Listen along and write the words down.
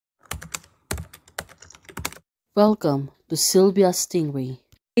Welcome to Sylvia Stingray.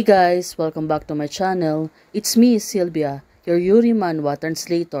 Hey guys, welcome back to my channel. It's me, Sylvia, your Yuri Manhwa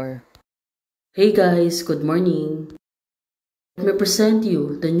translator. Hey guys, good morning. Let me present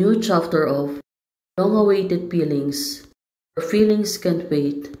you the new chapter of Long-Awaited Feelings, or Feelings Can't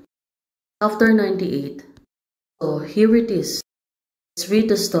Wait, chapter 98. So here it is. Let's read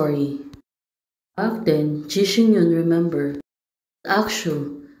the story. Back then, Ji Xingyun remembered that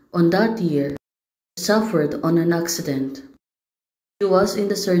Axiu, on that year, suffered on an accident. She was in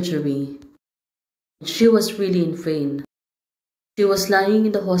the surgery. She was really in pain. She was lying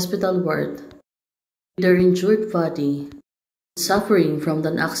in the hospital ward with her injured body, suffering from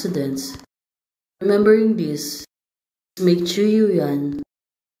an accident. Remembering this makes Chu Yuyan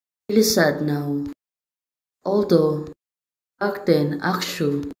really sad now. Although, back then,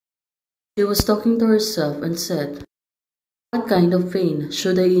 Axiu, she was talking to herself and said, "What kind of pain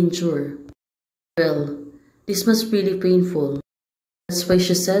should I endure? Well, this must be really painful." That's why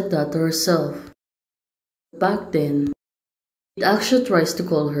she said that to herself. Back then, Axiu tries to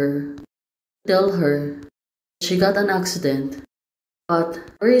call her, tell her she got an accident. But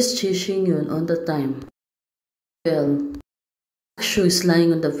where is Ji Xingyun on the time? Well, Axiu is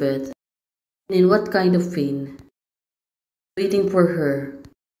lying on the bed. And in what kind of pain? Waiting for her.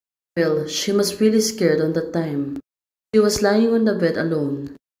 Well, she must really scared on that time. She was lying on the bed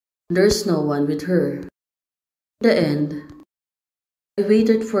alone. And there's no one with her. In the end, I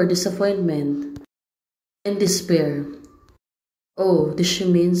waited for disappointment and despair. Oh, this she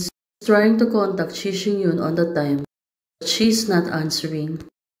means trying to contact Ji Xingyun on the time, but she's not answering.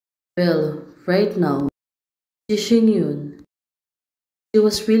 Well, right now, Ji Xingyun, she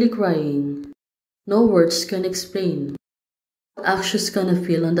was really crying. No words can explain what Axiu's gonna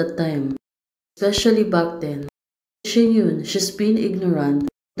feel on that time, especially back then. Ji Xingyun, she's been ignorant of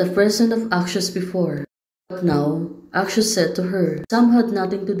the presence of Axiu's before. But now, Axiu said to her, "Some had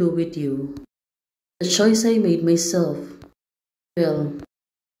nothing to do with you. The choice I made myself." Well,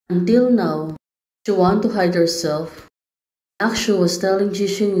 until now, she wanted to hide herself. Axiu was telling Ji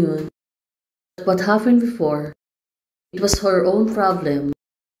Xingyun that what happened before, it was her own problem,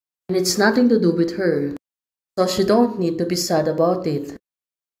 and it's nothing to do with her, so she don't need to be sad about it.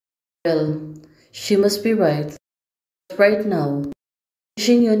 Well, she must be right. But right now,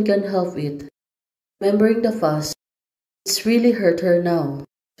 Ji Xingyun can help it. Remembering the past, it's really hurt her now,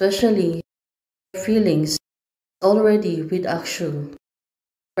 especially her feelings already with Axiu.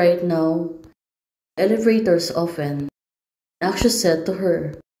 Right now, elevators open. Axiu said to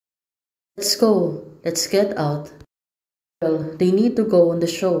her, "Let's go, let's get out." Well, they need to go on the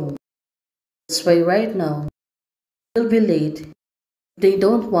show. That's why right now, they'll be late if they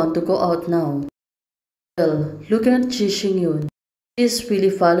don't want to go out now. Well, looking at Ji Xingyun, she is really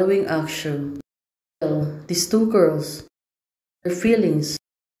following Axiu. Well, these two girls, their feelings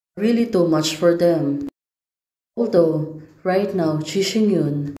are really too much for them. Although, right now, Ji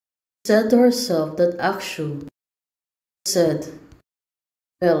Xingyun said to herself that Axiu said,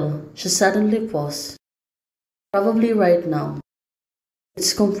 well, she suddenly paused. Probably right now,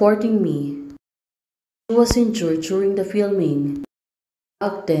 it's comforting me. She was injured during the filming.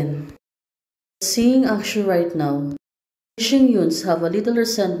 Back then, seeing Axiu right now, Ji Xingyun's have a little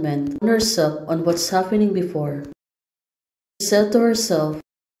resentment on herself on what's happening before. She said to herself,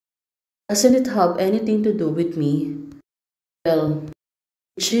 "Doesn't it have anything to do with me?" Well,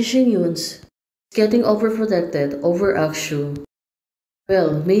 Ji Xingyun's getting overprotected over Axiu.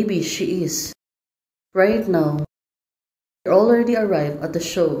 Well, maybe she is. Right now, they already arrived at the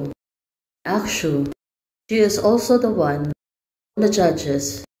show. Axiu, she is also the one on the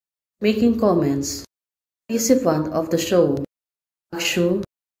judges, making comments. Participant of the show. Axiu,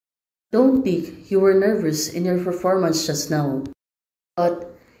 don't think you were nervous in your performance just now,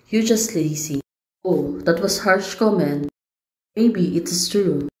 but you just lazy. Oh, that was harsh comment. Maybe it is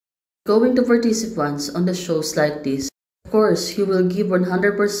true. Going to participants on the shows like this, of course, you will give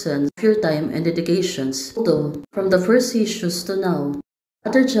 100% of your time and dedications. Although, from the first issues to now,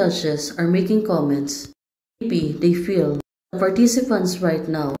 other judges are making comments. Maybe they feel the participants right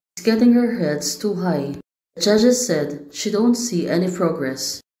now is getting her heads too high. The judges said she don't see any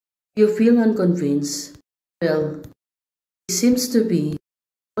progress. You feel unconvinced? Well, it seems to be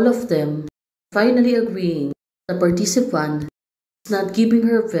all of them finally agreeing the participant is not giving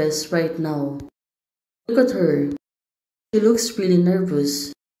her best right now. Look at her. She looks really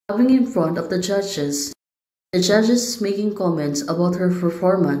nervous, coming in front of the judges. The judges making comments about her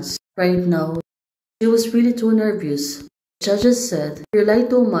performance. Right now, she was really too nervous. The judges said, "You rely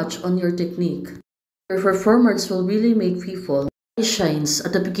too much on your technique. Your performance will really make people shines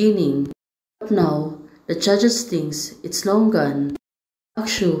at the beginning." But now, The judges thinks it's long gone.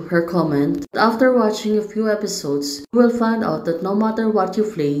 Axiu, her comment, that after watching a few episodes, you will find out that no matter what you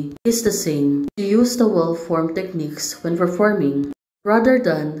play, it's the same. You use the well-formed techniques when performing, rather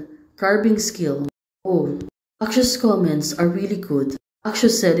than carving skill. Oh, Axiu's comments are really good. Axiu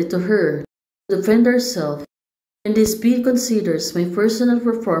said it to her, to defend herself, and this be considers my personal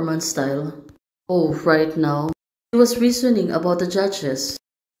performance style. Oh, right now, she was reasoning about the judges,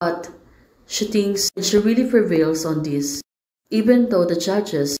 but she thinks that she really prevails on this. Even though the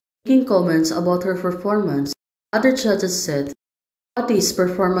judges making comments about her performance, other judges said, "What is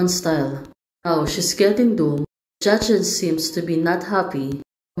performance style?" Now she's getting doomed. Judges seems to be not happy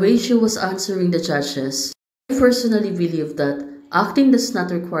the way she was answering the judges. I personally believe that acting does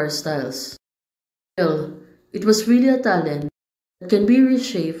not require styles. Well, it was really a talent that can be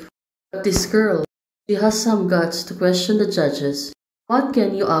reshaped, but this girl, she has some guts to question the judges. What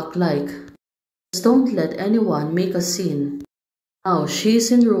can you act like? Just don't let anyone make a scene. Now she is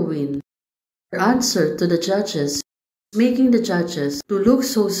in ruin. Her answer to the judges is making the judges to look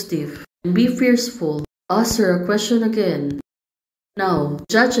so stiff and be fearful. Ask her a question again. Now,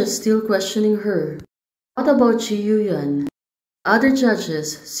 judges still questioning her. What about Ji Yuyan? Other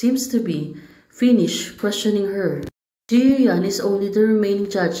judges seems to be finished questioning her. Ji Yuyan is only the remaining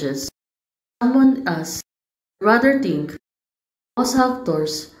judges. Someone asked, rather think most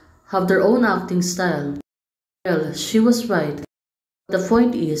actors have their own acting style. Well, she was right. The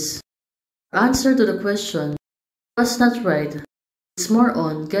point is, her answer to the question was not right. It's more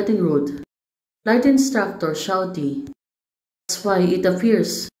on getting rude. Flight instructor shouty. That's why it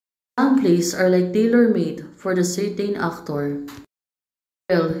appears some plays are like tailor-made for the certain actor.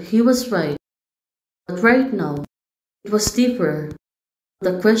 Well, he was right. But right now, it was deeper.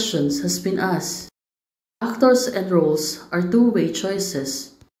 The questions has been asked. Actors and roles are two-way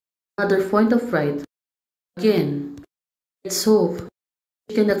choices. Another point of right. Again, let's hope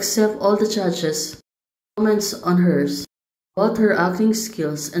she can accept all the judges' comments on hers, about her acting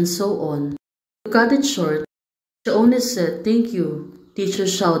skills and so on. To cut it short, she only said thank you, Teacher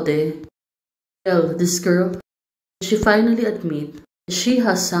Xiaode. Well, this girl, she finally admit that she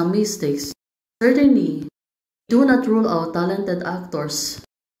has some mistakes. Certainly, do not rule out talented actors,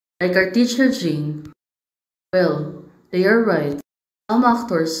 like our teacher Jing. Well, they are right. Some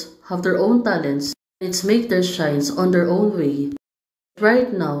actors have their own talents, and it's make their shines on their own way.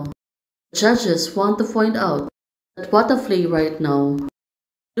 Right now, judges want to point out that what a play right now.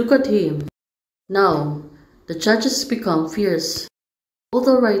 Look at him. Now, the judges become fierce.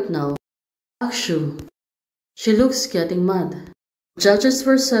 Although right now, Axiu, she looks getting mad. Judges'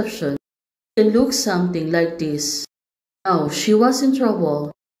 perception can look something like this. Now she was in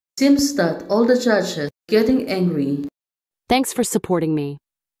trouble. Seems that all the judges getting angry. Thanks for supporting me.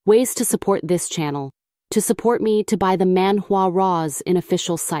 Ways to support this channel. To support me to buy the manhwa raws in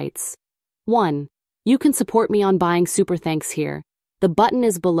official sites. 1. You can support me on buying super thanks here. The button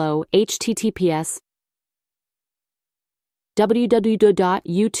is below https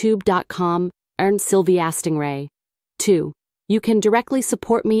www.youtube.com Sylvia Stingray. 2. You can directly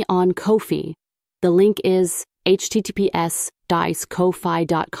support me on Ko-fi. The link is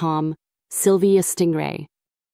https://ko-fi.com Sylvia Stingray.